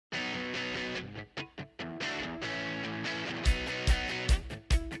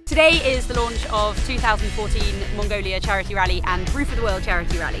Today is the launch of 2014 Mongolia Charity Rally and Roof of the World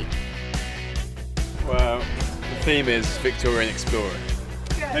Charity Rally. Well, the theme is Victorian Explorer.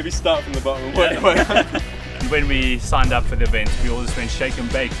 Maybe start from the bottom and work your way up. When we signed up for the event, we all just went shake and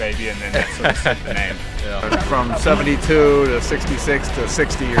bake, baby, and then that's sort of set the name. Yeah. From 72 to 66 to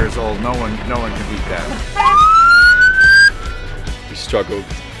 60 years old, no one can beat that. We struggled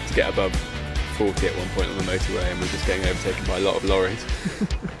to get above 40 at one point on the motorway, and we were just getting overtaken by a lot of lorries.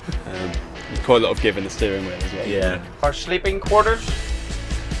 There's quite a lot of give in the steering wheel as well. Yeah. Our sleeping quarters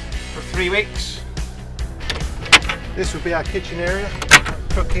for 3 weeks. This would be our kitchen area,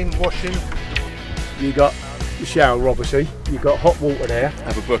 cooking, washing. You got the shower, obviously. You got hot water there. I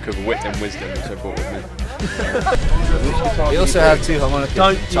have a book of wit and wisdom which I brought with me. We also have 2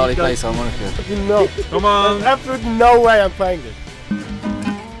 harmonicas. Charlie plays harmonica. No. Come on! There's absolutely no way I'm playing this.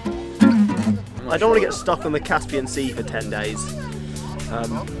 I don't want to get stuck on the Caspian Sea for 10 days.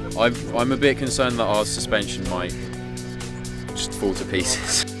 I'm a bit concerned that our suspension might just fall to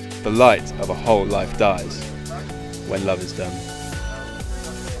pieces. The light of a whole life dies when love is done.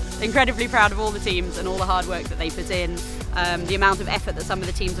 Incredibly proud of all the teams and all the hard work that they put in. The amount of effort that some of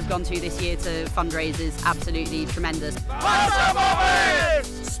the teams have gone to this year to fundraise is absolutely tremendous.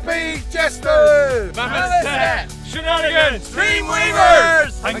 Speed Jesters! Shenanigans!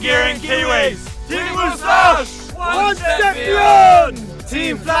 Dreamweavers! Hungarian Kiwis! Team Moustache! One step beyond!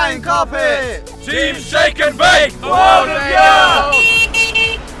 Team Flying Carpet! Team Shake and Bake! The world of